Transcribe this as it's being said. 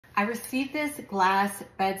I received this glass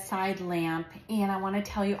bedside lamp and I want to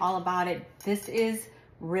tell you all about it. This is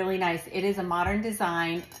really nice. It is a modern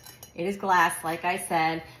design. It is glass, like I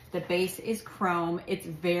said. The base is chrome. It's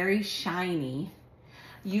very shiny.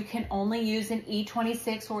 You can only use an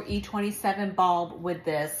E26 or E27 bulb with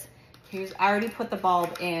this. I already put the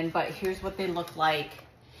bulb in, but here's what they look like.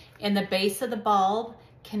 And the base of the bulb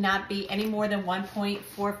cannot be any more than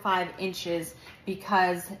 1.45 inches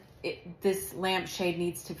because this lampshade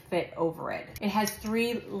needs to fit over it. It has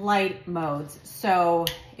 3 light modes. So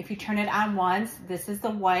if you turn it on once, this is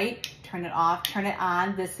the white, turn it off, turn it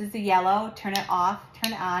on. This is the yellow, turn it off,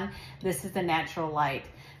 turn it on. This is the natural light.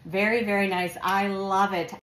 Very, very nice. I love it.